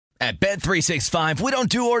At Bet365, we don't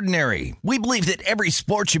do ordinary. We believe that every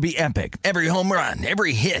sport should be epic. Every home run,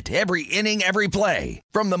 every hit, every inning, every play.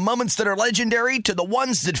 From the moments that are legendary to the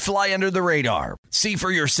ones that fly under the radar. See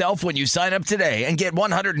for yourself when you sign up today and get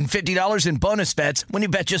 $150 in bonus bets when you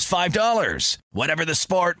bet just $5. Whatever the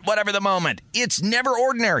sport, whatever the moment, it's never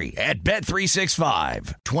ordinary at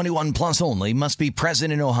Bet365. 21 plus only. Must be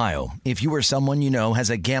present in Ohio. If you or someone you know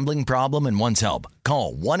has a gambling problem and wants help,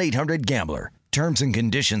 call 1-800-GAMBLER. Terms and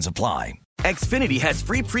conditions apply. Xfinity has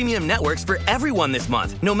free premium networks for everyone this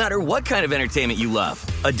month, no matter what kind of entertainment you love.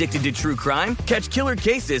 Addicted to true crime? Catch killer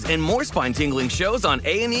cases and more spine-tingling shows on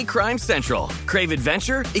A&E Crime Central. Crave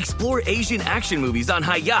adventure? Explore Asian action movies on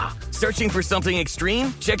Hi-YAH. Searching for something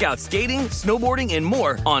extreme? Check out skating, snowboarding, and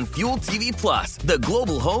more on Fuel TV Plus, the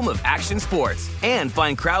global home of action sports. And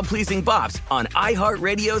find crowd-pleasing bops on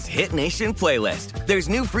iHeartRadio's Hit Nation playlist. There's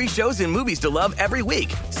new free shows and movies to love every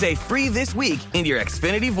week. Say free this week in your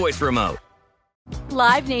Xfinity voice remote.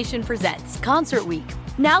 Live Nation presents Concert Week.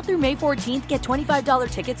 Now through May 14th, get $25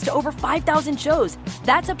 tickets to over 5,000 shows.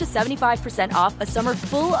 That's up to 75% off a summer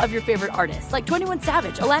full of your favorite artists like 21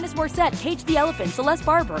 Savage, Alanis Morissette, Cage the Elephant, Celeste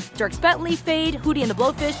Barber, Dierks Bentley, Fade, Hootie and the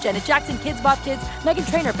Blowfish, Janet Jackson, Kids Bop Kids, Meghan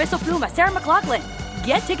Trainor, Peso Pluma, Sarah McLachlan.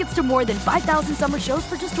 Get tickets to more than 5,000 summer shows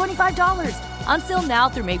for just $25. Until now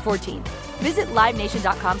through May 14th. Visit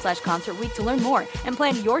LiveNation.com/Concert Week to learn more and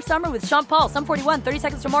plan your summer with Sean Paul, Sum 41, 30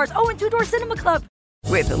 Seconds to Mars, and Two Door Cinema Club.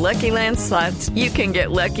 With the Lucky Land Slots, you can get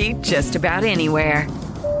lucky just about anywhere.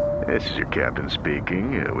 This is your captain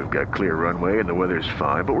speaking. We've got clear runway and the weather's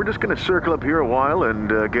fine, but we're just going to circle up here a while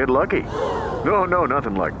and get lucky. No,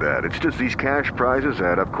 nothing like that. It's just these cash prizes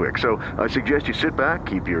add up quick. So I suggest you sit back,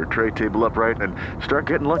 keep your tray table upright, and start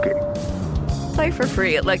getting lucky. Play for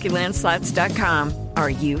free at LuckyLandSlots.com. Are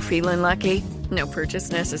you feeling lucky? No purchase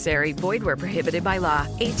necessary. Void where prohibited by law.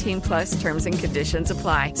 18 plus terms and conditions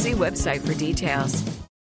apply. See website for details.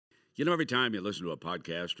 You know, every time you listen to a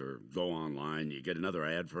podcast or go online, you get another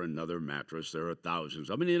ad for another mattress. There are thousands.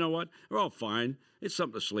 I mean, you know what? They're all fine. It's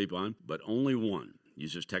something to sleep on, but only one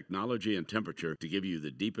uses technology and temperature to give you the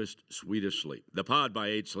deepest, sweetest sleep. The Pod by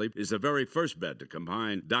 8 Sleep is the very first bed to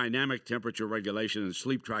combine dynamic temperature regulation and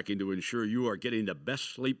sleep tracking to ensure you are getting the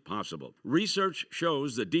best sleep possible. Research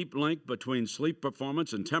shows the deep link between sleep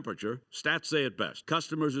performance and temperature. Stats say it best.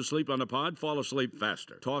 Customers who sleep on the Pod fall asleep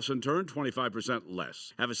faster. Toss and turn 25%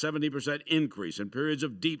 less. Have a 70% increase in periods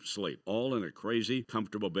of deep sleep, all in a crazy,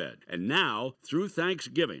 comfortable bed. And now, through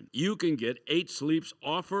Thanksgiving, you can get 8 Sleep's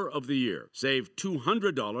offer of the year. Save $200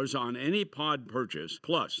 on any Pod purchase,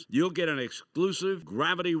 plus you'll get an exclusive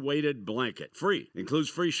gravity-weighted blanket. Free. Includes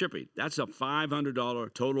free shipping. That's a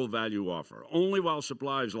 $500 total value offer. Only while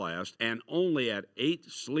supplies last and only at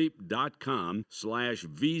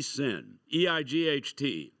 8sleep.com/VSIN.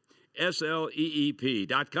 EIGHT.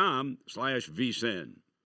 SLEEP.com/VSIN.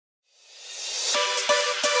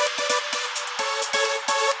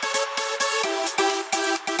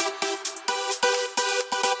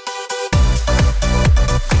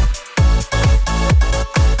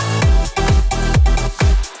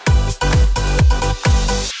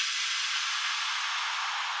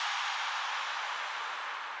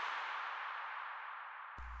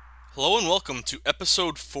 Hello and welcome to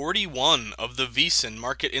episode 41 of the VSIN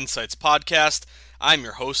Market Insights Podcast. I'm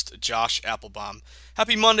your host, Josh Applebaum.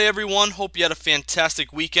 Happy Monday, everyone. Hope you had a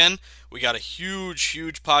fantastic weekend. We got a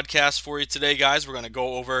huge podcast for you today, guys. We're going to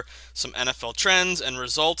go over some NFL trends and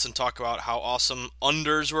results and talk about how awesome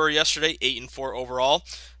unders were yesterday, 8-4 overall.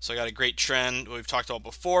 So I got a great trend we've talked about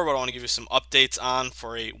before, but I want to give you some updates on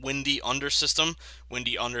for a windy under system.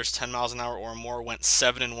 Windy unders 10 miles an hour or more went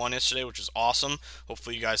 7-1 yesterday, which is awesome.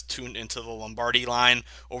 Hopefully you guys tuned into the Lombardi line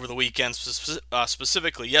over the weekend,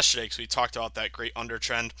 specifically yesterday, because we talked about that great under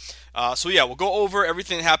trend. We'll go over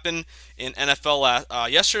everything that happened in NFL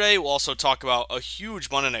yesterday. We'll also talk about a huge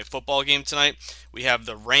Monday Night Football game tonight. We have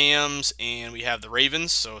the Rams and we have the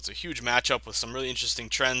Ravens, so it's a huge matchup with some really interesting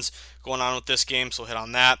trends going on with this game, so we'll hit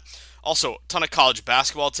on that. Also, a ton of college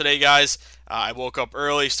basketball today, guys. I woke up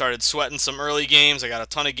early, started sweating some early games. I got a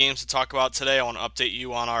ton of games to talk about today. I want to update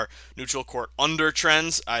you on our neutral court under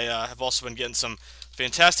trends. I have also been getting some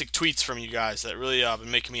fantastic tweets from you guys that really been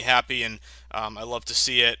making me happy, and I love to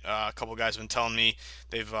see it. A couple guys have been telling me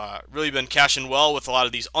they've really been cashing well with a lot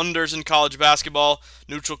of these unders in college basketball,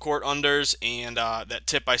 neutral court unders, and that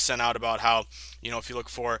tip I sent out about how, if you look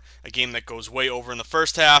for a game that goes way over in the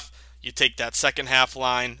first half, you take that second half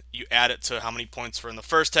line, you add it to how many points were in the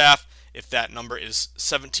first half. If that number is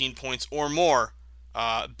 17 points or more,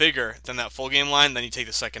 bigger than that full game line, then you take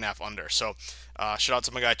the second half under. So shout out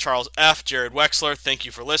to my guy Charles F., Jared Wexler. Thank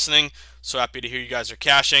you for listening. So happy to hear you guys are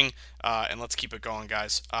cashing, and let's keep it going,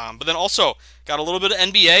 guys. But then also got a little bit of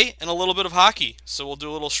NBA and a little bit of hockey. So we'll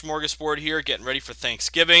do a little smorgasbord here, getting ready for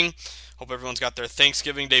Thanksgiving. Hope everyone's got their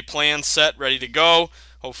Thanksgiving Day plans set, ready to go.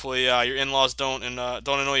 Hopefully your in-laws don't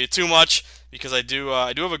annoy you too much, because I do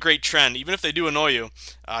have a great trend. Even if they do annoy you,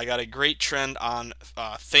 I got a great trend on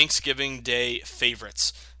Thanksgiving Day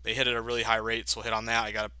favorites. They hit at a really high rate, so we'll hit on that.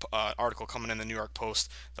 I got an article coming in the New York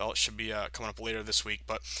Post that should be coming up later this week.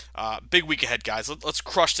 But big week ahead, guys. Let's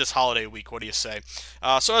crush this holiday week. What do you say?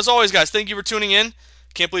 So as always, guys, thank you for tuning in.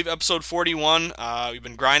 Can't believe episode 41. We've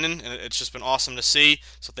been grinding, and it's just been awesome to see.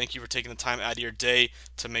 So thank you for taking the time out of your day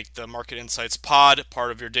to make the Market Insights pod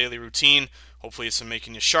part of your daily routine. Hopefully it's been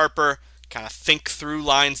making you sharper, kind of think through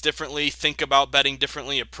lines differently, think about betting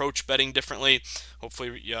differently, approach betting differently.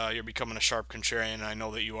 Hopefully you're becoming a sharp contrarian, and I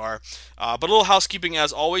know that you are. But a little housekeeping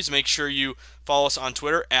as always. Make sure you follow us on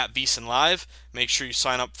Twitter at VSiN Live. Make sure you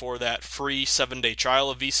sign up for that free 7-day trial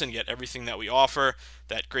of VSiN. Get everything that we offer.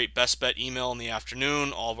 That great best bet email in the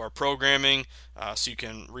afternoon, all of our programming, so you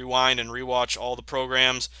can rewind and rewatch all the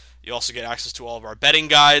programs. You also get access to all of our betting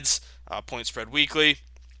guides, Point Spread Weekly.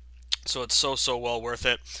 So it's so well worth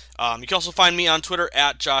it. You can also find me on Twitter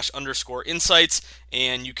at Josh_insights,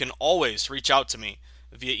 and you can always reach out to me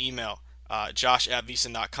via email,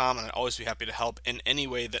 josh@vsin.com, and I'd always be happy to help in any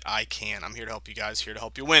way that I can. I'm here to help you guys, here to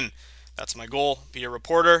help you win. That's my goal, be a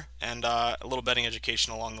reporter, and a little betting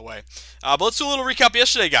education along the way. But let's do a little recap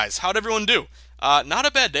yesterday, guys. How'd everyone do? Not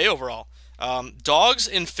a bad day overall. Dogs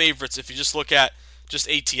and favorites, if you just look at just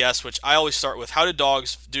ATS, which I always start with, how did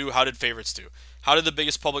dogs do? How did favorites do? How did the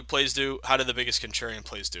biggest public plays do? How did the biggest contrarian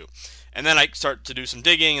plays do? And then I start to do some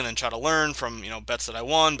digging and then try to learn from bets that I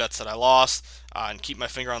won, bets that I lost, and keep my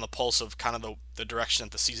finger on the pulse of kind of the direction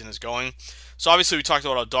that the season is going. So obviously we talked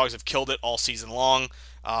about how dogs have killed it all season long.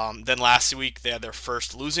 Then last week they had their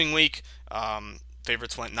first losing week.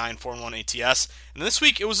 Favorites went 9-4-1 ATS. And this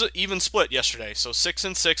week it was an even split yesterday. So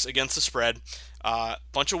 6-6 against the spread.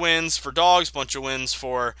 Bunch of wins for dogs, bunch of wins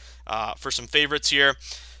for some favorites here.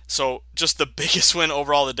 So just the biggest win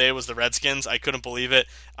overall of the day was the Redskins. I couldn't believe it.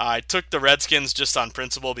 I took the Redskins just on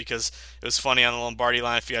principle because it was funny on the Lombardi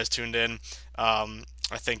line if you guys tuned in.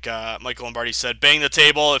 I think Michael Lombardi said, bang the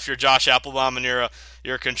table if you're Josh Applebaum and you're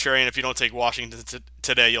a contrarian. If you don't take Washington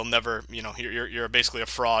today, you'll never, you're basically a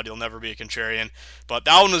fraud. You'll never be a contrarian. But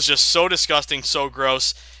that one was just so disgusting, so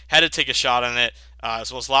gross. Had to take a shot on it. It's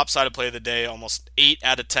the most lopsided play of the day. Almost 8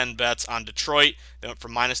 out of 10 bets on Detroit. They went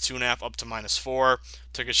from -2.5 up to -4.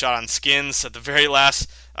 Took a shot on Skins at the very last,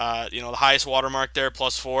 the highest watermark there,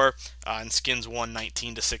 +4. And Skins won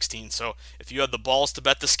 19-16. So if you had the balls to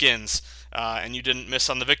bet the Skins, and you didn't miss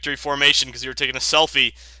on the victory formation because you were taking a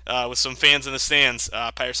selfie with some fans in the stands,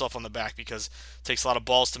 pat yourself on the back, because it takes a lot of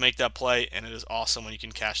balls to make that play, and it is awesome when you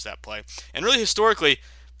can cash that play. And really, historically,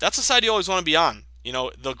 that's the side you always want to be on.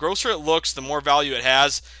 The grosser it looks, the more value it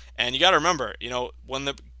has. And you got to remember, when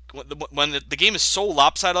the game is so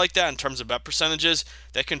lopsided like that in terms of bet percentages,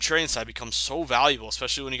 that contrarian side becomes so valuable,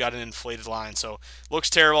 especially when you got an inflated line. So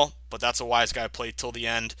looks terrible, but that's a wise guy play till the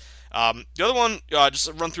end. The other one, just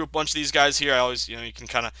to run through a bunch of these guys here. I always, you can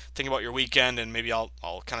kind of think about your weekend, and maybe I'll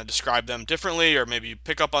kind of describe them differently, or maybe you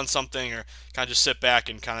pick up on something, or kind of just sit back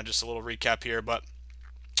and kind of just a little recap here. But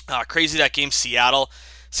crazy that game,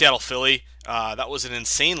 Seattle-Philly. That was an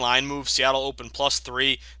insane line move. Seattle opened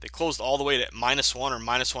 +3. They closed all the way to -1 or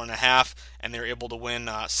 -1.5, and they were able to win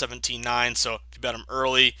 17-9. So if you bet them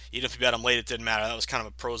early, even if you bet them late, it didn't matter. That was kind of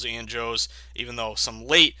a pros and Joes, even though some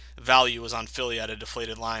late value was on Philly at a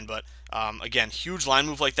deflated line. But again, huge line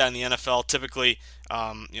move like that in the NFL. Typically,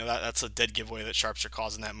 that's a dead giveaway that sharps are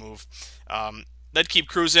causing that move. They'd keep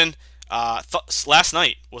cruising. Last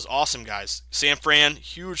night was awesome, guys. San Fran,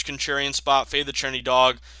 huge contrarian spot. Fade the trendy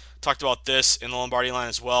dog. Talked about this in the Lombardi line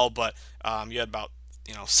as well, but you had about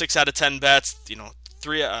 6 out of 10 bets,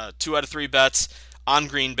 2 out of 3 bets on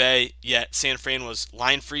Green Bay. Yet San Fran was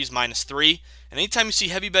line freeze -3. And anytime you see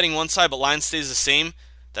heavy betting one side but line stays the same,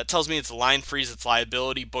 that tells me it's a line freeze, it's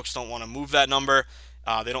liability. Books don't want to move that number.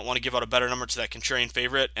 They don't want to give out a better number to that contrarian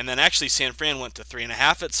favorite. And then actually San Fran went to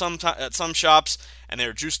 3.5 at some shops, and they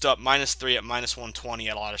were juiced up -3 at -120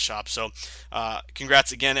 at a lot of shops. So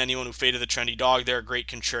congrats again to anyone who faded the trendy dog there. Great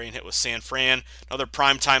contrarian hit with San Fran. Another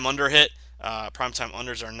primetime under hit. Primetime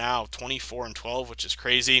unders are now 24-12, which is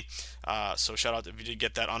crazy. So shout out if you did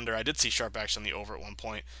get that under. I did see sharp action on the over at one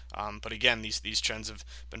point. But again, these trends have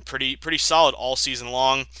been pretty solid all season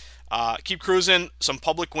long. Keep cruising. Some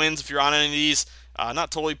public wins if you're on any of these.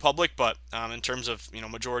 Not totally public, but in terms of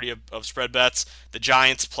majority of spread bets, the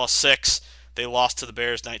Giants +6. They lost to the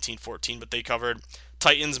Bears 19-14, but they covered.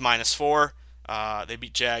 Titans -4. They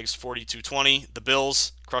beat Jags 42-20. The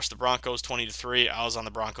Bills crushed the Broncos 20-3. I was on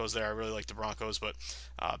the Broncos there. I really like the Broncos, but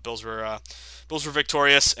Bills were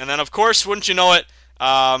victorious. And then, of course, wouldn't you know it,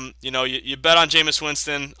 you bet on Jameis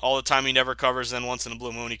Winston all the time. He never covers. Then once in a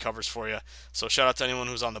blue moon, he covers for you. So shout out to anyone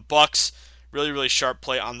who's on the Bucs. Really, really sharp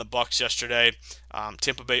play on the Bucs yesterday.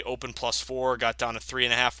 Tampa Bay opened +4, got down to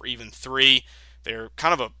 3.5 or even 3. They're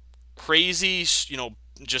kind of a crazy,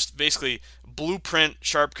 just basically blueprint,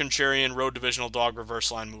 sharp contrarian, road divisional dog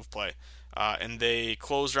reverse line move play. And they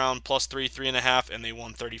closed around +3, 3.5, and they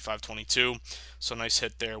won 35-22. So nice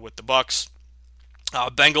hit there with the Bucs.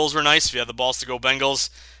 Bengals were nice. If you had the balls to go Bengals,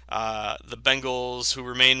 the Bengals who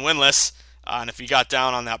remain winless. And if you got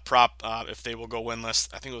down on that prop, if they will go winless,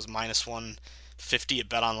 I think it was -150 at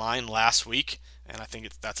BetOnline last week. And I think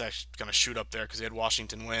that's actually going to shoot up there because they had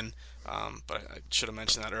Washington win. But I should have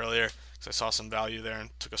mentioned that earlier because I saw some value there and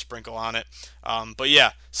took a sprinkle on it. But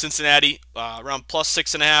yeah, Cincinnati around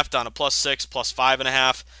 +6.5 down to +6,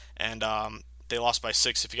 +5.5. And they lost by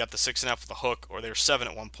 6 if you got the 6.5 with a hook, or they were 7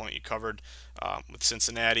 at one point you covered with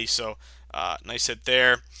Cincinnati. So nice hit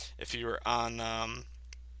there. If you were on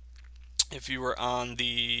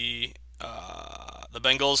the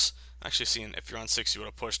Bengals, actually seeing if you're on 6 you would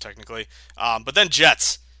have pushed technically. But then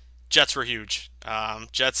Jets were huge.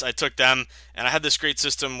 Jets, I took them, and I had this great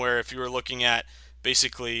system where if you were looking at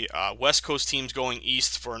basically West Coast teams going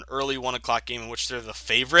east for an early 1 o'clock game in which they're the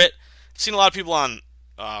favorite. I've seen a lot of people on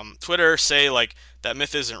Twitter say like that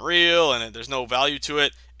myth isn't real and there's no value to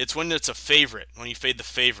it. It's when it's a favorite, when you fade the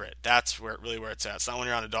favorite. That's where it's at. It's not when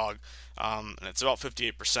you're on a dog. And it's about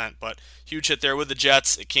 58%. But huge hit there with the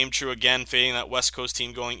Jets. It came true again, fading that West Coast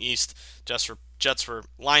team going east. Jets were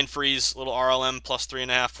line freeze, little RLM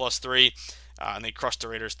 +3.5, +3, and they crushed the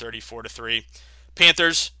Raiders 34-3.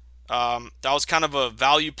 Panthers, that was kind of a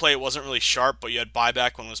value play. It wasn't really sharp, but you had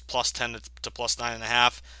buyback when it was +10 to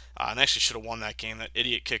 +9.5. And actually should have won that game. That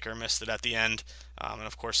idiot kicker missed it at the end. And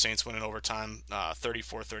of course, Saints win in overtime,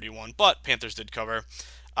 34-31. But Panthers did cover.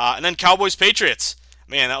 And then Cowboys-Patriots.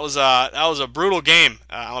 Man, that was a brutal game.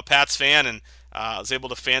 I'm a Pats fan, and I was able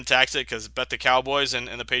to fantax it because bet the Cowboys and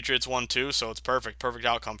the Patriots won too. So it's perfect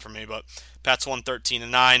outcome for me. But Pats won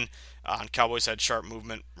 13-9. And Cowboys had sharp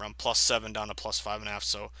movement around +7 down to +5.5.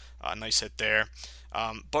 So nice hit there.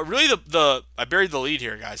 But really, I buried the lead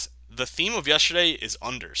here, guys. The theme of yesterday is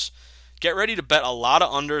unders. Get ready to bet a lot of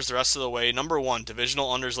unders the rest of the way. Number 1,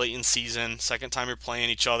 divisional unders late in season. Second time you're playing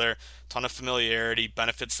each other. Ton of familiarity.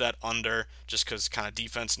 Benefits that under just because kind of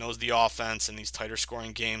defense knows the offense, and these tighter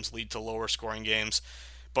scoring games lead to lower scoring games.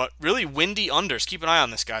 But really windy unders. Keep an eye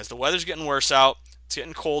on this, guys. The weather's getting worse out. It's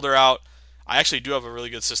getting colder out. I actually do have a really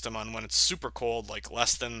good system on when it's super cold, like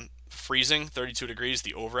less than freezing, 32 degrees.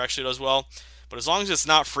 The over actually does well. But as long as it's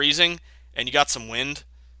not freezing and you got some wind,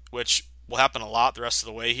 which will happen a lot the rest of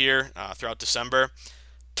the way here throughout December.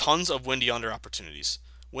 Tons of windy under opportunities.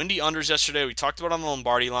 Windy unders yesterday, we talked about on the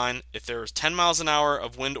Lombardi line. If there was 10 miles an hour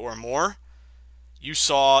of wind or more, you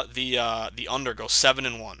saw the under go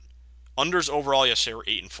 7-1. Unders overall yesterday were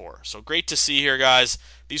 8-4. So great to see here, guys.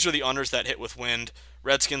 These are the unders that hit with wind.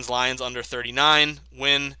 Redskins, Lions under 39,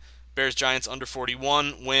 win. Bears, Giants under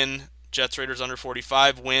 41, win. Jets, Raiders under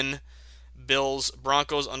 45, win. Bills,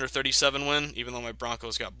 Broncos under 37 win, even though my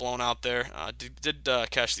Broncos got blown out there. Did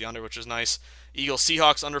cash the under, which was nice. Eagles,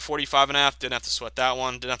 Seahawks under 45.5. Didn't have to sweat that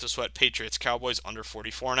one. Didn't have to sweat Patriots, Cowboys under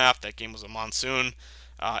 44.5. That game was a monsoon.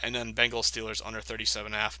 And then Bengals, Steelers under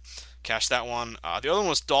 37.5. Cashed that one. The other one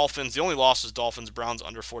was Dolphins. The only loss was Dolphins, Browns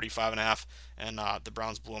under 45.5. And the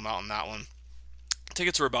Browns blew them out on that one.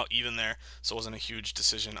 Tickets were about even there, so it wasn't a huge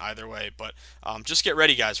decision either way. But just get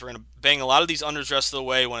ready, guys. We're going to bang a lot of these unders the rest of the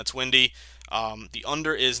way when it's windy. The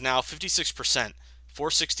under is now 56%,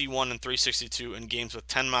 461 and 362 in games with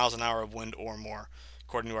 10 miles an hour of wind or more,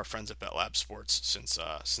 according to our friends at BetLab Sports since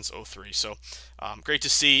 03. So great to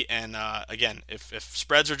see. And again, if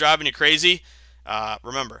spreads are driving you crazy,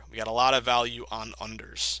 remember, we got a lot of value on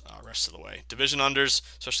unders rest of the way. Division unders,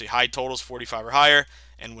 especially high totals, 45 or higher,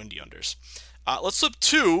 and windy unders. Let's flip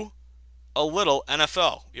to a little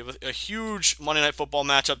NFL. We have a huge Monday Night Football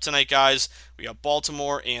matchup tonight, guys. We got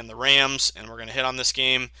Baltimore and the Rams, and we're going to hit on this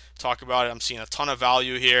game, talk about it. I'm seeing a ton of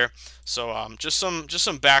value here. So just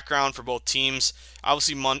some background for both teams.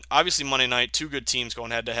 Obviously Monday night, two good teams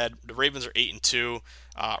going head-to-head. The Ravens are 8-2.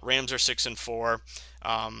 Rams are 6-4.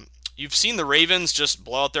 You've seen the Ravens just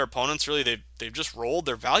blow out their opponents. Really, they've just rolled.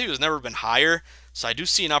 Their value has never been higher, so I do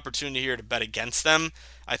see an opportunity here to bet against them.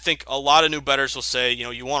 I think a lot of new bettors will say,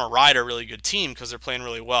 you want to ride a really good team because they're playing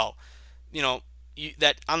really well.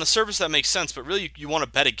 That on the surface that makes sense, but really you want to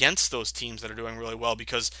bet against those teams that are doing really well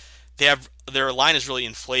because their line is really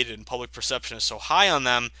inflated and public perception is so high on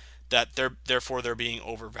them that they're being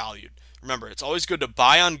overvalued. Remember, it's always good to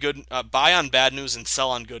buy on bad news and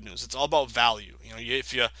sell on good news. It's all about value.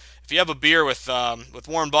 If you have a beer with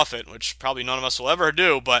Warren Buffett, which probably none of us will ever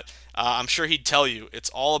do, but I'm sure he'd tell you it's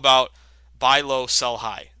all about buy low, sell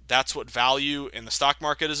high. That's what value in the stock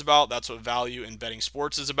market is about. That's what value in betting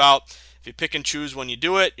sports is about. If you pick and choose when you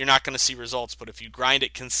do it, you're not going to see results. But if you grind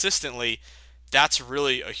it consistently, that's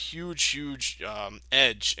really a huge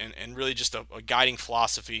edge and really just a guiding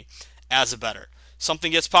philosophy as a bettor.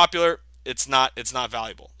 Something gets popular, it's not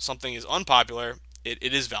valuable. Something is unpopular, it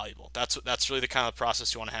is valuable. That's really the kind of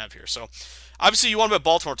process you want to have here. So obviously you want to bet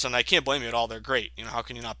Baltimore tonight. I can't blame you at all. They're great. How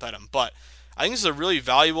can you not bet them? But I think this is a really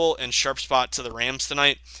valuable and sharp spot to the Rams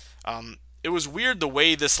tonight. It was weird the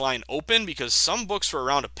way this line opened because some books were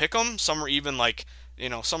around to pick them. Some were even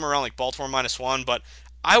some around like Baltimore -1. But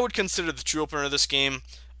I would consider the true opener of this game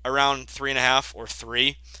around 3.5 or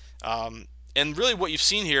 3. And really what you've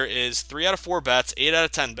seen here is 3 out of 4 bets, 8 out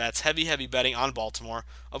of 10 bets, heavy betting on Baltimore.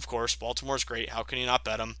 Of course, Baltimore's great. How can you not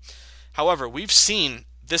bet them? However, we've seen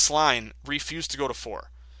this line refuse to go to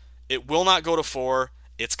 4. It will not go to 4.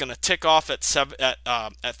 It's going to tick off at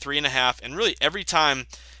 3.5, and really every time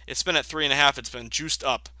it's been at 3.5, it's been juiced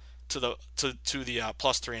up to the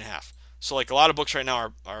plus 3.5. So like a lot of books right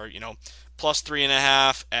now are plus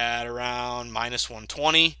 3.5 at around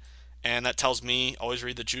 -120, and that tells me always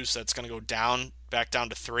read the juice that's going to go back down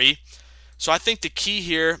to 3. So I think the key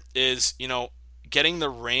here is getting the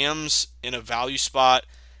Rams in a value spot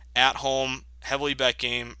at home, heavily bet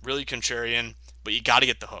game, really contrarian, but you got to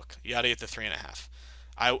get the hook. You got to get the 3.5.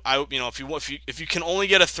 If you can only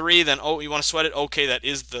get a 3, then you want to sweat it. Okay, that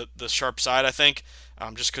is the sharp side, I think.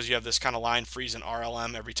 Just because you have this kind of line freeze in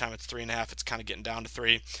RLM every time it's 3.5, it's kind of getting down to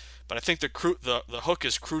 3. But I think the hook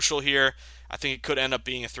is crucial here. I think it could end up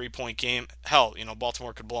being a 3-point game. Hell,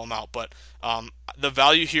 Baltimore could blow them out. But the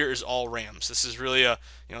value here is all Rams. This is really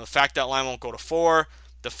the fact that line won't go to 4,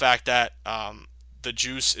 the fact that the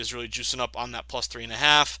juice is really juicing up on that plus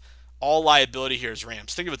 3.5. All liability here is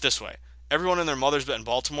Rams. Think of it this way. Everyone and their mother's betting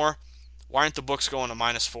Baltimore. Why aren't the books going to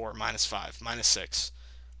 -4, -5, -6?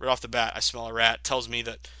 Right off the bat, I smell a rat. Tells me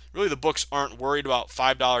that really the books aren't worried about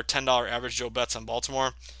 $5, $10 average Joe bets on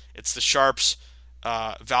Baltimore. It's the sharps,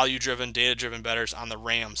 value-driven, data-driven bettors on the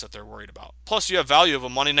Rams that they're worried about. Plus, you have value of a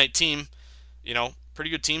Monday night team. Pretty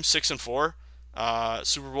good team, 6-4,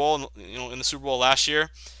 Super Bowl. In the Super Bowl last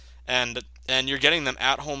year, and you're getting them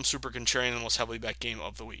at home, super contrarian, the most heavily bet game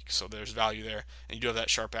of the week. So there's value there, and you do have that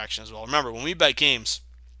sharp action as well. Remember, when we bet games,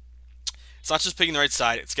 it's not just picking the right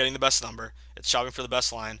side, it's getting the best number, it's shopping for the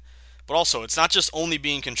best line, but also it's not just only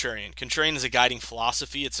being contrarian. Contrarian is a guiding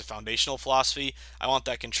philosophy, it's a foundational philosophy. I want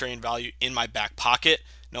that contrarian value in my back pocket,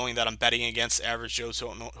 knowing that I'm betting against average Joes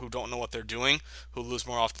who don't know what they're doing, who lose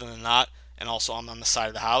more often than not, and also I'm on the side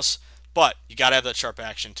of the house. But you got to have that sharp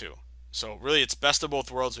action too. So really it's best of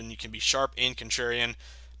both worlds when you can be sharp and contrarian,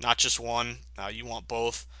 not just one. You want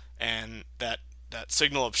both, and that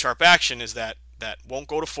signal of sharp action is that won't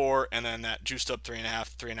go to 4, and then that juiced up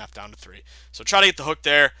 3.5 down to 3. So try to get the hook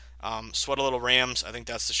there. Sweat a little Rams. I think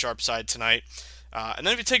that's the sharp side tonight. And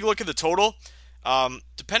then if you take a look at the total,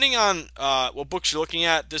 depending on what books you're looking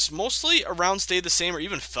at, this mostly around stayed the same or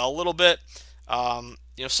even fell a little bit.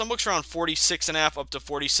 Some books around 46.5 up to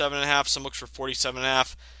 47.5. Some books were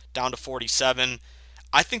 47.5 down to 47.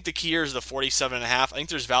 I think the key here is the 47.5. I think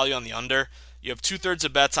there's value on the under. You have 2/3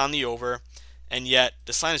 of bets on the over, and yet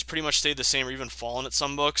this line has pretty much stayed the same or even fallen at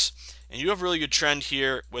some books. And you have a really good trend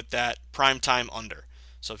here with that primetime under.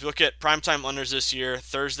 So if you look at primetime unders this year,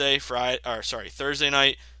 Thursday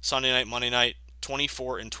night, Sunday night, Monday night,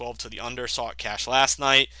 24 and 12 to the under. Saw it cash last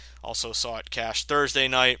night. Also saw it cash Thursday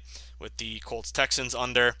night with the Colts Texans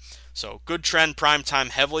under. So good trend, primetime,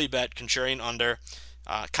 heavily bet, contrarian under.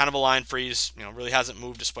 Kind of a line freeze, really hasn't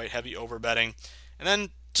moved despite heavy over betting. And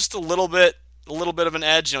then just a little bit of an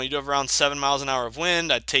edge. You do have around 7 miles an hour of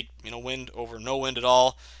wind. I'd take wind over no wind at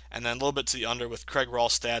all. And then a little bit to the under with Craig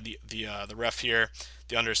Ralstad, the ref here.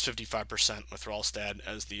 The under is 55% with Ralstad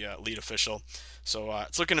as the lead official. So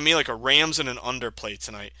it's looking to me like a Rams and an under play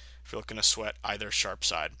tonight if you're looking to sweat either sharp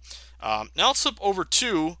side. Now let's flip over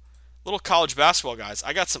to little college basketball, guys.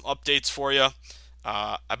 I got some updates for you.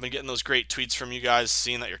 I've been getting those great tweets from you guys,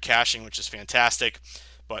 seeing that you're cashing, which is fantastic.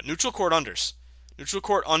 But neutral court unders. Neutral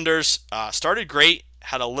court unders started great,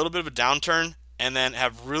 had a little bit of a downturn, and then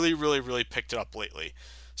have really, really, really picked it up lately.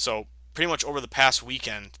 So pretty much over the past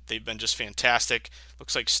weekend, they've been just fantastic.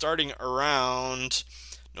 Looks like starting around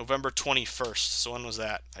November 21st. So when was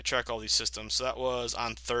that? I track all these systems. So that was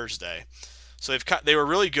on Thursday. So they were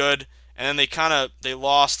really good, and then they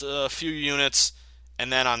lost a few units,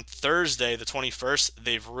 and then on Thursday, the 21st,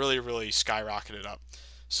 they've really, really skyrocketed up.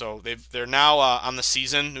 So they're now on the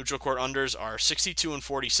season. Neutral court unders are 62 and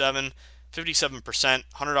 47, 57%.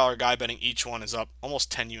 $100 guy betting each one is up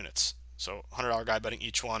almost 10 units. So $100 guy betting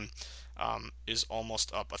each one is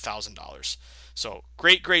almost up $1,000. So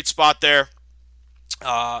great spot there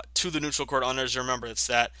to the neutral court unders. Remember, it's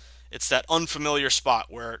that unfamiliar spot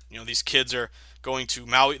where these kids are going to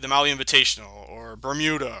the Maui Invitational or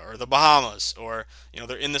Bermuda or the Bahamas, or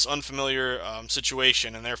they're in this unfamiliar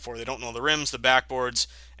situation, and therefore they don't know the rims, the backboards,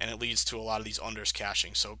 and it leads to a lot of these unders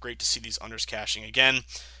cashing. So great to see these unders cashing again,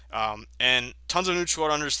 and tons of neutral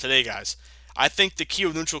court unders today, guys. I think the key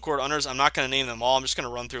of neutral court unders, I'm not going to name them all. I'm just going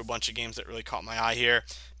to run through a bunch of games that really caught my eye here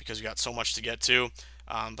because we got so much to get to.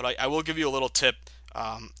 But I will give you a little tip.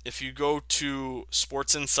 If you go to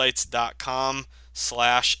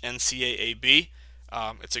sportsinsights.com/NCAAB,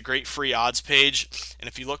 it's a great free odds page. And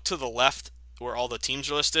if you look to the left where all the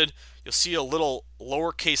teams are listed, you'll see a little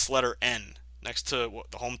lowercase letter N next to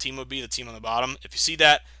what the home team would be, the team on the bottom. If you see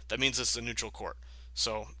that, that means it's a neutral court.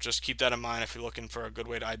 So just keep that in mind if you're looking for a good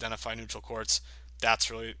way to identify neutral courts. That's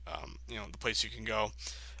really the place you can go.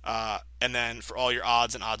 And then for all your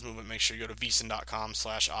odds and odds movement, make sure you go to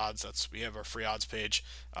VSiN.com/odds. We have our free odds page.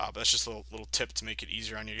 But that's just a little tip to make it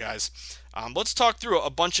easier on you guys. Let's talk through a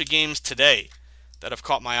bunch of games today that have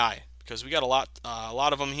caught my eye, because we got a lot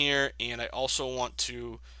of them here, and I also want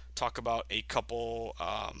to talk about a couple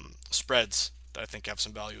spreads that I think have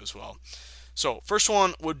some value as well. So first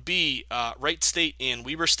one would be Wright State and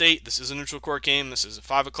Weber State. This is a neutral court game. This is a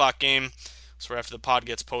 5 o'clock game. So after the pod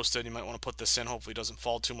gets posted, you might want to put this in. Hopefully it doesn't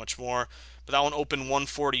fall too much more. But that one opened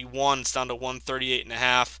 141. It's down to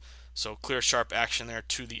 138.5. So clear, sharp action there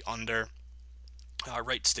to the under.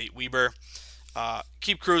 Wright State, Weber.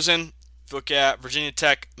 Keep cruising. Look at Virginia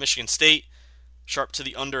Tech, Michigan State. Sharp to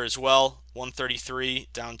the under as well. 133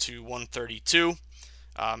 down to 132.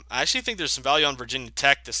 I actually think there's some value on Virginia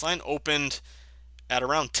Tech. This line opened at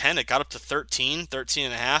around 10. It got up to 13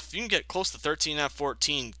 and a half. If you can get close to 13 and a half,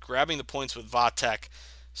 14, grabbing the points with Va-Tech.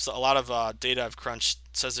 So a lot of data I've crunched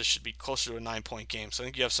says this should be closer to a 9-point game. So I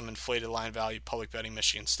think you have some inflated line value, public betting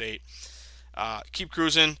Michigan State. Keep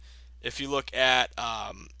cruising. If you look at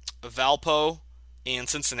Valpo and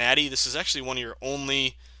Cincinnati, this is actually one of your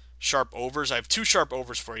only sharp overs. I have 2 sharp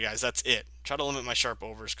overs for you guys. That's it. Try to limit my sharp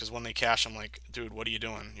overs, because when they cash, I'm like, dude, what are you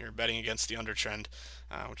doing? You're betting against the under trend,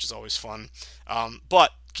 which is always fun.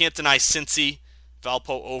 But can't deny Cincy.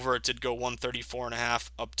 Valpo over, it did go 134.5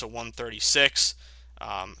 up to 136.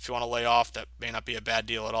 If you want to lay off, that may not be a bad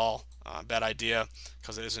deal at all. Bad idea,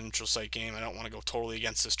 because it is a neutral site game. I don't want to go totally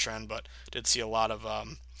against this trend, but did see a lot of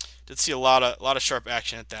sharp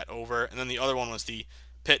action at that over. And then the other one was the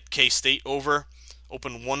Pitt K-State over.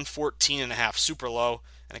 Opened 114.5, super low,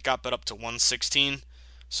 and it got bet up to 116.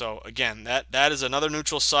 So again, that is another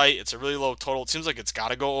neutral site. It's a really low total. It seems like it's got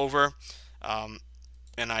to go over. And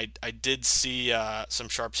I did see some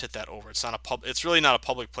sharps hit that over. It's really not a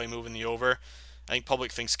public play move in the over. I think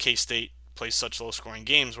public thinks K-State plays such low-scoring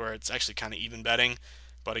games where it's actually kind of even betting.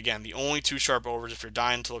 But again, the only 2 sharp overs, if you're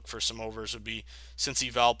dying to look for some overs, would be Cincy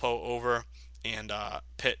Valpo over and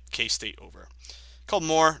Pitt K-State over. Couple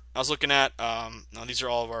more I was looking at. Now these are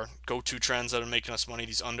all of our go-to trends that are making us money,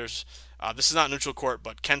 these unders. This is not neutral court,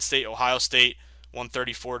 but Kent State, Ohio State,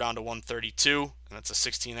 134 down to 132, and that's a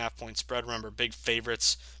 16.5 point spread. Remember, big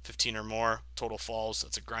favorites, 15 or more, total falls.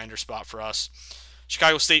 That's a grinder spot for us.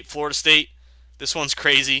 Chicago State, Florida State. This one's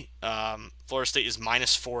crazy. Florida State is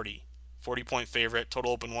minus 40 point favorite.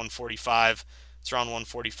 Total open 145. It's around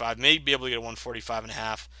 145. Maybe be able to get a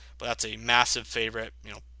 145.5, but that's a massive favorite.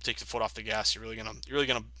 Take the foot off the gas. You're really gonna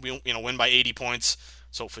win by 80 points.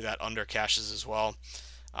 So hopefully that under cashes as well.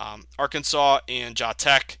 Arkansas and Ja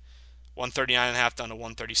Tech, 139.5 down to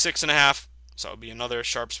 136.5. So it would be another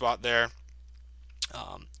sharp spot there.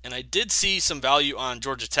 And I did see some value on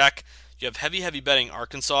Georgia Tech. You have heavy betting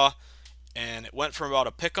Arkansas, and it went from about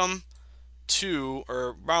a pick'em to,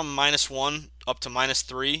 or around -1 up to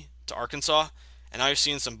 -3 to Arkansas. And now you're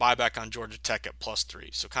seeing some buyback on Georgia Tech at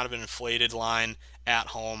 +3. So kind of an inflated line at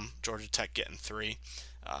home. Georgia Tech getting 3.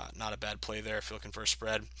 Not a bad play there if you're looking for a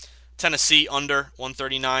spread. Tennessee under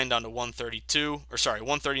 139 down to 132.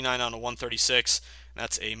 139 down to 136. And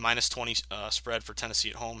that's a -20 spread for Tennessee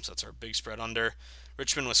at home. So that's our big spread under.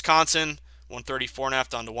 Richmond, Wisconsin, 134.5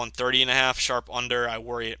 down to 130.5. Sharp under. I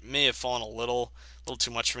worry it may have fallen a little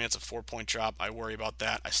too much for me. It's a 4-point drop. I worry about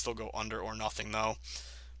that. I still go under or nothing though.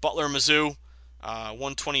 Butler, Mizzou,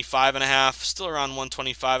 125.5. Still around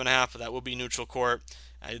 125.5, but that will be neutral court.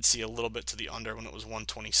 I did see a little bit to the under when it was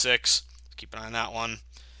 126. Keep an eye on that one.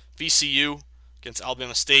 VCU against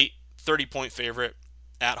Alabama State, 30-point favorite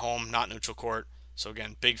at home, not neutral court. So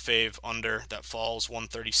again, big fave under that falls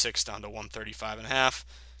 136 down to 135.5.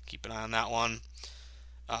 Keep an eye on that one.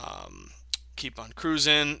 Keep on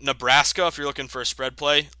cruising. Nebraska, if you're looking for a spread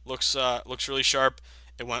play, looks really sharp.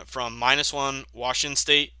 It went from -1 Washington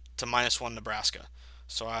State to -1 Nebraska.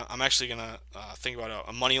 So I'm actually going to think about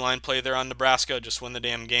a money line play there on Nebraska. Just win the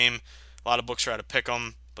damn game. A lot of books try to pick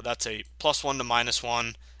them, but that's a +1 to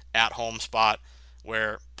 -1 at home spot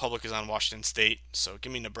where public is on Washington State. So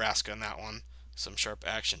give me Nebraska in that one. Some sharp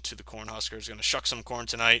action to the Cornhuskers. Going to shuck some corn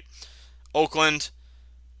tonight. Oakland,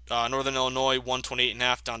 Northern Illinois,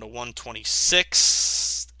 128.5 down to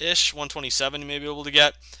 126-ish. 127 you may be able to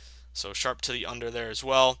get. So sharp to the under there as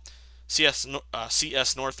well.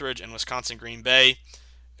 CS Northridge and Wisconsin Green Bay,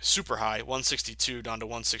 super high, 162 down to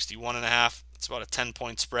 161.5. It's about a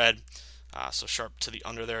 10-point spread. So sharp to the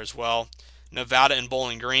under there as well. Nevada and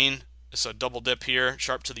Bowling Green, it's a double dip here.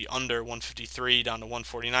 Sharp to the under, 153 down to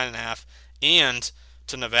 149.5. And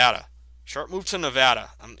to Nevada. Sharp move to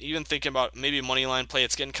Nevada. I'm even thinking about maybe a money line play.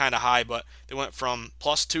 It's getting kind of high, but they went from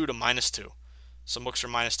 +2 to -2. Some books are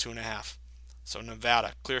 -2.5. So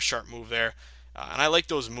Nevada, clear sharp move there. And I like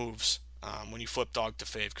those moves when you flip dog to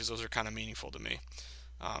fave because those are kind of meaningful to me.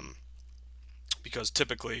 Because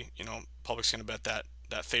typically, public's going to bet that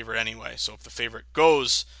favorite anyway. So if the favorite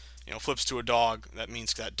goes, flips to a dog, that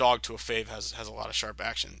means that dog to a fave has a lot of sharp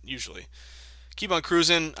action usually. Keep on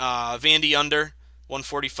cruising. Vandy under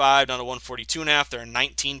 145 down to 142.5. They're a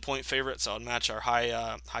 19-point favorite, so I would match our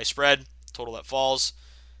high spread total that falls.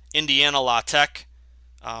 Indiana La Tech.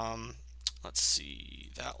 Let's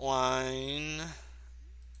see that line.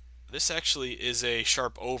 This actually is a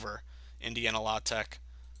sharp over. Indiana La Tech.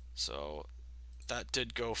 So that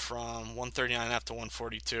did go from 139.5 to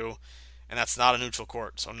 142, and that's not a neutral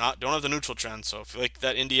court. So don't have the neutral trend. So if you like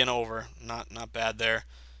that Indiana over, not bad there.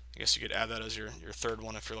 I guess you could add that as your third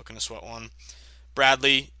one if you're looking to sweat one.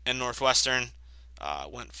 Bradley and Northwestern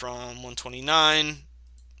went from 129,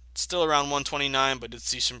 still around 129, but did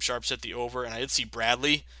see some sharps at the over. And I did see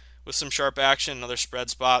Bradley with some sharp action, another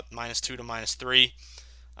spread spot, -2 to -3.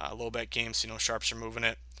 Low bet game, so sharps are moving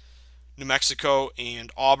it. New Mexico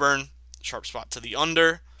and Auburn, sharp spot to the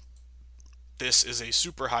under. This is a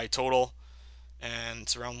super high total, and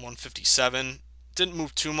it's around 157. Didn't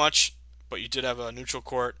move too much, but you did have a neutral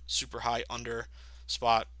court, super high under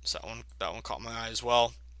spot. So that one caught my eye as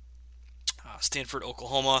well. Stanford,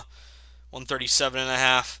 Oklahoma,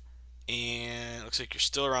 137.5, and it looks like you're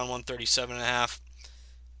still around 137.5,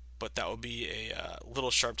 but that would be a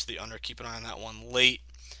little sharp to the under. Keep an eye on that one late.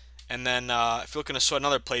 And then if you're looking to sweat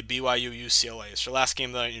another play, BYU, UCLA. It's your last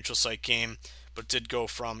game of the night, neutral site game, but did go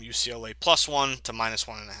from UCLA +1 to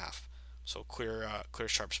 -1.5. So clear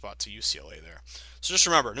sharp spot to UCLA there. So just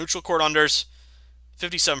remember, neutral court unders,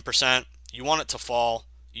 57%. You want it to fall.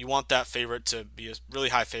 You want that favorite to be a really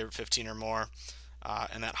high favorite, 15 or more,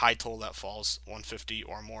 and that high total that falls, 150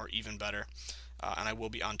 or more, even better. And I will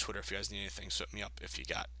be on Twitter if you guys need anything. So hit me up if you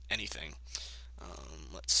got anything.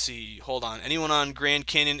 Let's see. Hold on. Anyone on Grand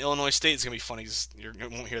Canyon, Illinois State? It's going to be funny because you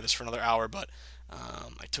won't hear this for another hour, but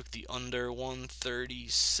I took the under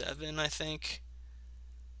 137, I think.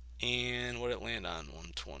 And what did it land on?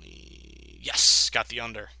 120. Yes, got the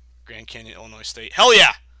under. Grand Canyon, Illinois State. Hell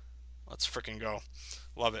yeah! Let's freaking go.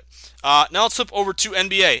 Love it. Now let's flip over to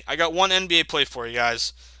NBA. I got one NBA play for you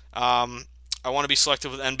guys. I want to be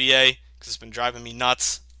selective with NBA because it's been driving me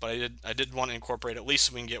nuts. But I did want to incorporate at least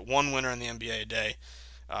so we can get one winner in the NBA a day.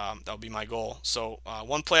 That would be my goal. So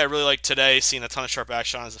one play I really like today, seeing a ton of sharp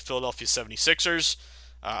action on, is the Philadelphia 76ers.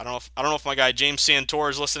 I don't know if my guy James Santor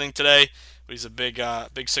is listening today, but he's a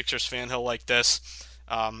big Sixers fan. He'll like this.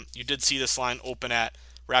 You did see this line open at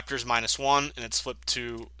Raptors -1, and it's flipped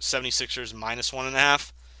to 76ers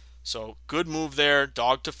 -1.5. So good move there.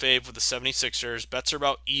 Dog to fave with the 76ers. Bets are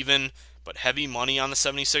about even, but heavy money on the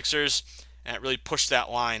 76ers. And it really pushed that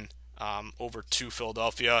line over to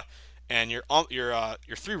Philadelphia. And your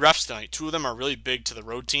three refs tonight, two of them are really big to the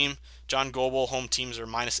road team. John Goble, home teams are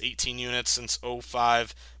 -18 units since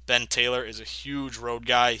 2005. Ben Taylor is a huge road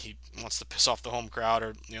guy. He wants to piss off the home crowd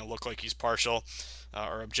or look like he's partial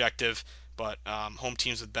or objective. But home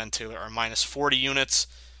teams with Ben Taylor are -40 units.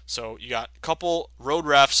 So you got a couple road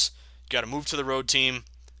refs. You got to move to the road team.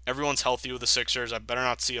 Everyone's healthy with the Sixers. I better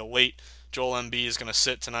not see a late Joel Embiid is going to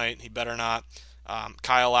sit tonight. He better not.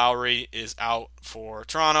 Kyle Lowry is out for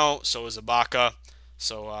Toronto. So is Ibaka.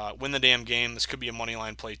 So win the damn game. This could be a money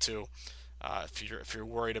line play too. If you're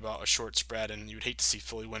worried about a short spread, and you'd hate to see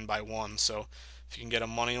Philly win by 1. So if you can get a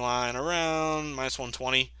money line around minus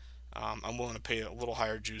 120, I'm willing to pay a little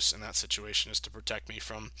higher juice in that situation just to protect me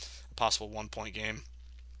from a possible 1-point game.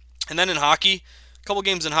 And then in hockey, a couple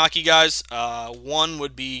games in hockey, guys. One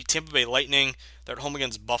would be Tampa Bay Lightning. They're at home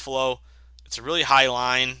against Buffalo. It's a really high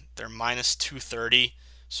line. They're minus 230.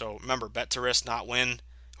 So remember, bet to risk, not win.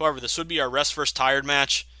 However, this would be our rest versus tired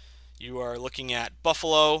match. You are looking at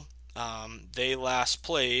Buffalo. They last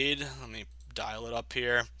played, let me dial it up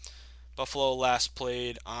here. Buffalo last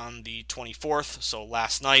played on the 24th, so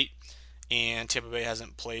last night, and Tampa Bay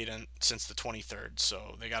hasn't played since the 23rd.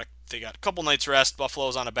 So they got a couple nights rest.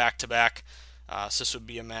 Buffalo's on a back-to-back, so this would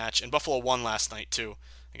be a match. And Buffalo won last night too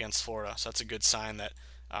against Florida, so that's a good sign that.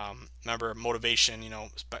 Remember, motivation,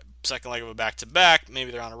 second leg of a back-to-back,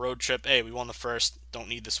 maybe they're on a road trip. Hey, we won the first, don't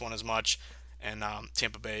need this one as much. And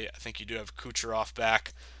Tampa Bay, I think you do have Kucherov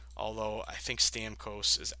back, although I think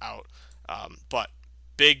Stamkos is out. But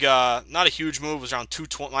big, not a huge move, it was around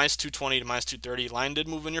minus 220 to minus 230. Line did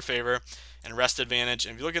move in your favor, and rest advantage.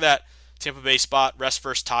 And if you look at that Tampa Bay spot, rest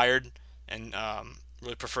versus tired, and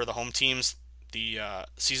really prefer the home teams, the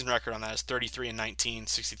season record on that is 33-19,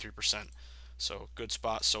 63%. So good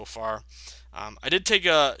spot so far. I did take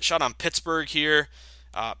a shot on Pittsburgh here.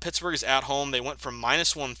 Pittsburgh is at home. They went from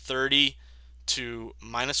minus 130 to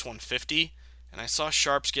minus 150. And I saw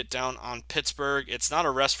sharps get down on Pittsburgh. It's not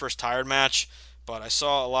a rest versus tired match, but I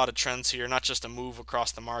saw a lot of trends here. Not just a move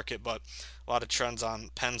across the market, but a lot of trends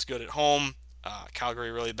on Penn's good at home.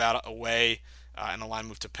 Calgary really bad away. And the line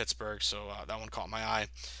moved to Pittsburgh, so that one caught my eye.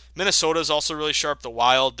 Minnesota is also really sharp. The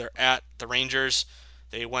Wild, they're at the Rangers.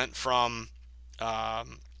 They went from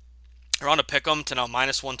around a pick'em to now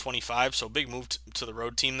minus 125, so big move to the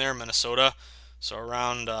road team there, Minnesota. So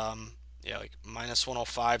around like minus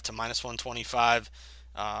 105 to minus 125,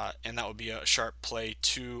 and that would be a sharp play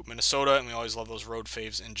to Minnesota. And we always love those road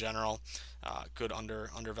faves in general. Good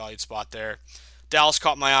undervalued spot there. Dallas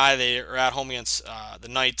caught my eye. They are at home against the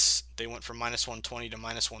Knights. They went from minus 120 to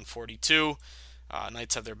minus 142.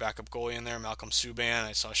 Knights have their backup goalie in there, Malcolm Subban.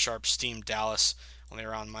 I saw sharp steam Dallas only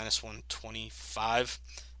around minus 125.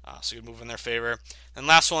 So good move in their favor. And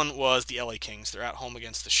last one was the LA Kings. They're at home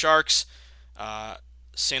against the Sharks.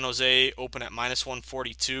 San Jose open at minus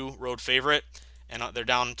 142, road favorite, and they're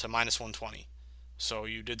down to minus 120. So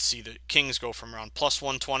you did see the Kings go from around plus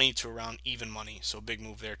 120 to around even money. So big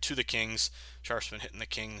move there to the Kings. Sharps been hitting the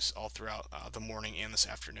Kings all throughout the morning and this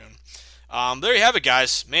afternoon. There you have it,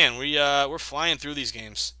 guys. Man, we're flying through these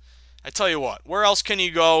games. I tell you what, where else can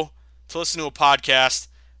you go to listen to a podcast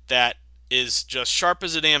that is just sharp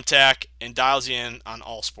as a damn tack and dials you in on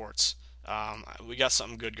all sports? We got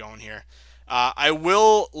something good going here. I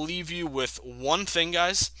will leave you with one thing,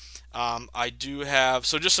 guys. I do have,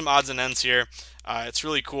 so just some odds and ends here. It's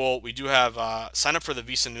really cool. We do have, sign up for the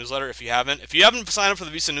VSiN newsletter if you haven't. If you haven't signed up for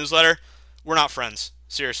the VSiN newsletter, we're not friends.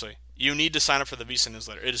 Seriously. You need to sign up for the VSiN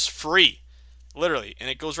newsletter. It is free. Literally. And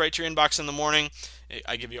it goes right to your inbox in the morning.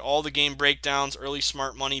 I give you all the game breakdowns, early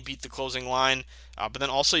smart money, beat the closing line. But then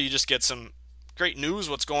also you just get some great news,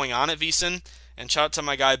 what's going on at VSiN. And shout out to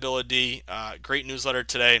my guy, Bill D. Great newsletter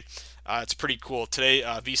today. It's pretty cool. Today,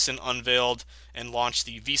 VSiN unveiled and launched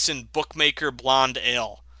the VSiN Bookmaker Blonde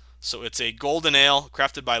Ale. So it's a golden ale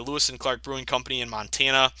crafted by Lewis and Clark Brewing Company in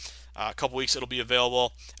Montana. A couple weeks it'll be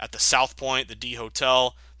available at the South Point, the D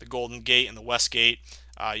Hotel, the Golden Gate, and the West Gate.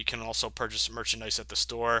 You can also purchase merchandise at the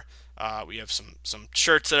store. We have some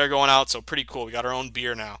shirts that are going out, so pretty cool. We got our own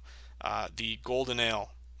beer now. The Golden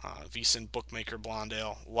Ale, VSiN Bookmaker Blonde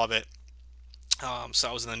Ale. Love it. So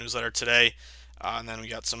that was in the newsletter today. And then we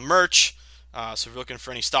got some merch. So if you're looking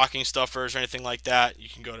for any stocking stuffers or anything like that, you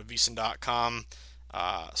can go to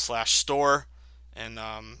vsin.com/store. And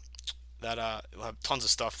that will have tons of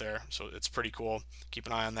stuff there. So it's pretty cool. Keep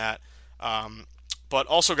an eye on that. But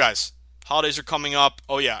also, guys, holidays are coming up.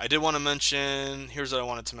 Oh, yeah, I did want to mention, here's what I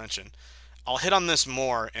wanted to mention. I'll hit on this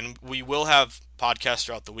more, and we will have podcasts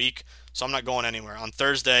throughout the week, so I'm not going anywhere. On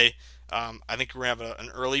Thursday, I think we're going to have an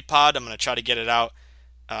early pod. I'm going to try to get it out,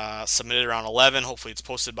 submitted around 11. Hopefully it's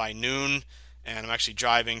posted by noon, and I'm actually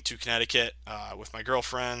driving to Connecticut with my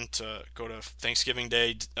girlfriend to go to Thanksgiving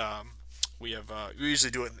Day. We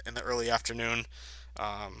usually do it in the early afternoon.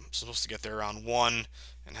 Supposed to get there around 1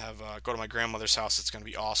 and have go to my grandmother's house. It's going to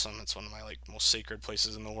be awesome. It's one of my most sacred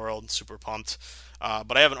places in the world. Super pumped.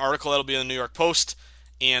 But I have an article that'll be in the New York Post,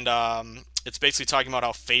 and it's basically talking about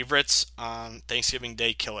how favorites on Thanksgiving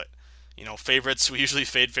Day kill it. favorites, we usually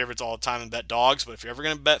fade favorites all the time and bet dogs, but if you're ever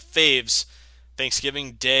going to bet faves,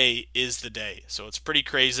 Thanksgiving Day is the day. So it's pretty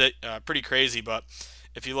crazy, but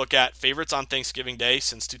if you look at favorites on Thanksgiving Day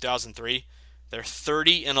since 2003, they're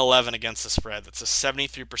 30-11 against the spread. That's a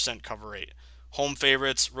 73% cover rate. Home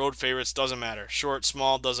favorites, road favorites, doesn't matter. Short,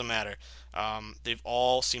 small, doesn't matter. They've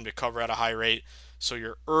all seemed to cover at a high rate. So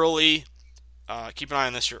your early, keep an eye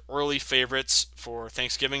on this, your early favorites for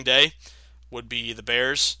Thanksgiving Day would be the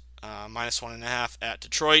Bears, -1.5 at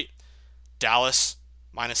Detroit. Dallas,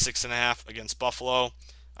 -6.5 against Buffalo.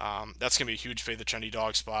 That's going to be a huge fade the trendy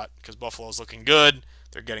dog spot because Buffalo's looking good.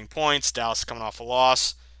 They're getting points. Dallas coming off a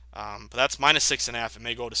loss. But that's -6.5. It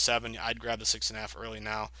may go to 7. I'd grab the 6.5 early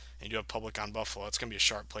now. And you do have public on Buffalo. It's going to be a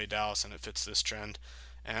sharp play, Dallas, and it fits this trend.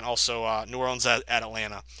 And also New Orleans at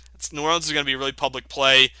Atlanta. New Orleans is going to be a really public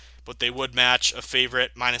play, but they would match a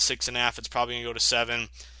favorite -6.5. It's probably going to go to 7.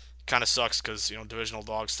 Kind of sucks because divisional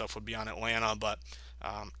dog stuff would be on Atlanta, but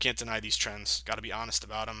can't deny these trends. Got to be honest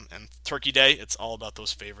about them. And Turkey Day, it's all about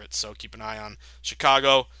those favorites. So keep an eye on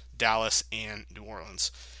Chicago, Dallas, and New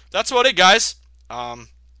Orleans. That's about it, guys.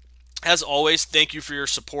 As always, thank you for your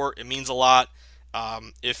support. It means a lot.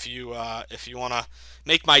 If you want to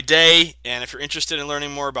make my day, and if you're interested in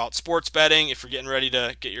learning more about sports betting, if you're getting ready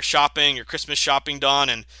to get your Christmas shopping done,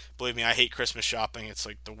 and believe me, I hate Christmas shopping. It's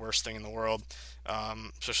like the worst thing in the world,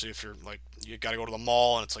 especially if you're like you got to go to the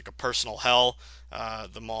mall and it's like a personal hell.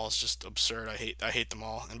 The mall is just absurd. I hate the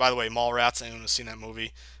mall. And by the way, Mallrats, anyone who's seen that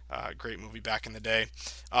movie, great movie back in the day.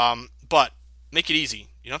 But make it easy.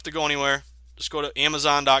 You don't have to go anywhere. Just go to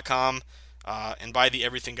Amazon.com and buy the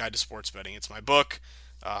Everything Guide to Sports Betting. It's my book.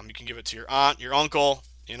 You can give it to your aunt, your uncle,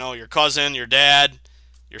 your cousin, your dad,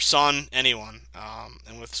 your son, anyone.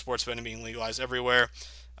 And with sports betting being legalized everywhere,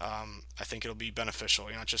 I think it'll be beneficial.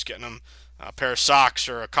 You're not just getting them a pair of socks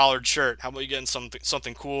or a collared shirt. How about you getting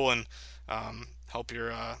something cool and help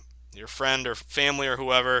your friend or family or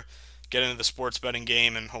whoever get into the sports betting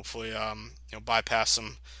game and hopefully bypass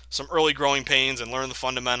some early growing pains and learn the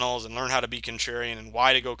fundamentals and learn how to be contrarian and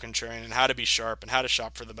why to go contrarian and how to be sharp and how to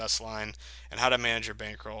shop for the best line and how to manage your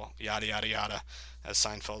bankroll, yada, yada, yada, as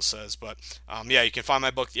Seinfeld says. But you can find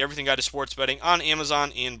my book, The Everything Guide to Sports Betting, on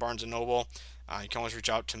Amazon and Barnes & Noble. You can always reach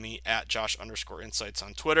out to me at Josh_Insights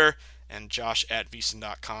on Twitter and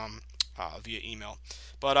josh@vsin.com via email.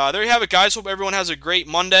 But there you have it, guys. Hope everyone has a great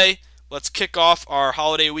Monday. Let's kick off our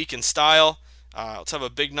holiday week in style. Let's have a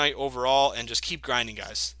big night overall and just keep grinding,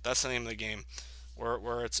 guys. That's the name of the game.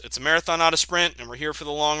 It's a marathon, not a sprint, and we're here for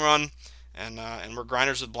the long run, and we're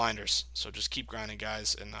grinders with blinders. So just keep grinding,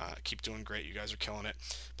 guys, and keep doing great. You guys are killing it.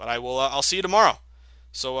 But I'll see you tomorrow.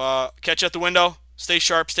 So catch you at the window. Stay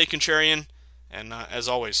sharp, stay contrarian, and as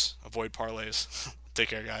always, avoid parlays. Take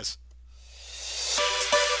care, guys.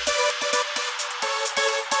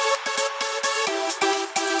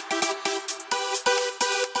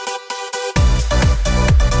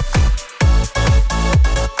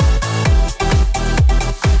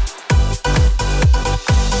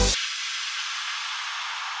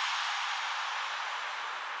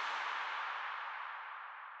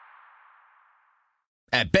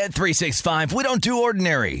 At Bet365, we don't do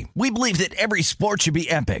ordinary. We believe that every sport should be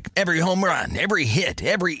epic. Every home run, every hit,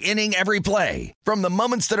 every inning, every play. From the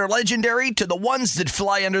moments that are legendary to the ones that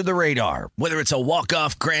fly under the radar. Whether it's a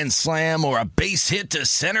walk-off grand slam or a base hit to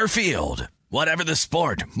center field. Whatever the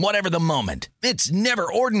sport, whatever the moment. It's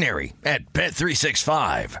never ordinary at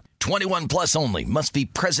Bet365. 21 plus only. Must be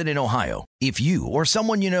present in Ohio. If you or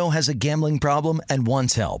someone you know has a gambling problem and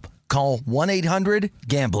wants help, call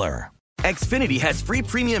 1-800-GAMBLER. Xfinity has free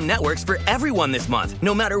premium networks for everyone this month,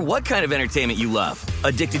 no matter what kind of entertainment you love.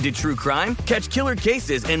 Addicted to true crime? Catch killer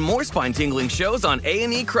cases and more spine-tingling shows on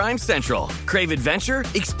A&E Crime Central. Crave adventure?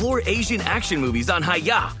 Explore Asian action movies on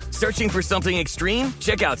Hi-YAH. Searching for something extreme?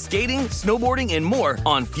 Check out skating, snowboarding, and more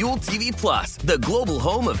on Fuel TV Plus, the global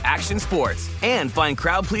home of action sports. And find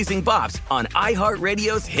crowd-pleasing bops on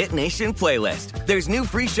iHeartRadio's Hit Nation playlist. There's new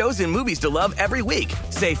free shows and movies to love every week.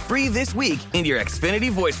 Say free this week in your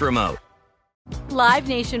Xfinity voice remote. Live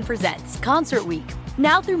Nation presents Concert Week.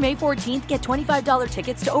 Now through May 14th, get $25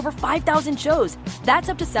 tickets to over 5,000 shows. That's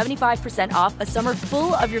up to 75% off a summer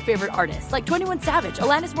full of your favorite artists like 21 Savage,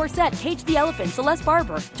 Alanis Morissette, Cage the Elephant, Celeste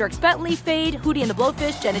Barber, Dierks Bentley, Fade, Hootie and the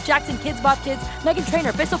Blowfish, Janet Jackson, Kids Bop Kids, Meghan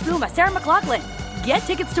Trainor, Peso Pluma, Sarah McLachlan. Get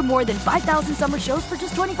tickets to more than 5,000 summer shows for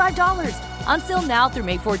just $25. Until now through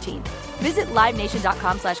May 14th. Visit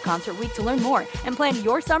LiveNation.com/Concert Week to learn more and plan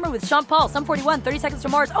your summer with Sean Paul, Sum 41, 30 Seconds to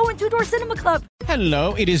Mars, and Two Door Cinema Club.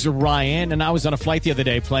 Hello, it is Ryan, and I was on a flight the other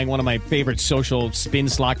day playing one of my favorite social spin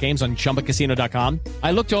slot games on ChumbaCasino.com.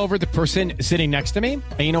 I looked over at the person sitting next to me,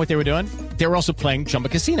 and you know what they were doing? they were also playing Chumba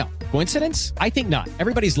Casino. Coincidence? I think not.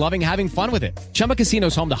 Everybody's loving having fun with it. Chumba Casino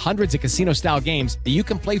is home to hundreds of casino-style games that you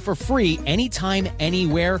can play for free anytime,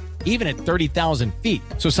 anywhere, even at 30,000 feet.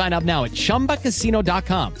 So sign up now at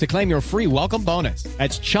ChumbaCasino.com to claim your free welcome bonus.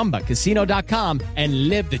 That's ChumbaCasino.com and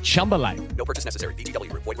live the Chumba life. No purchase necessary.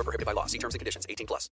 VGW. Void where prohibited by law. See terms and conditions. 18+.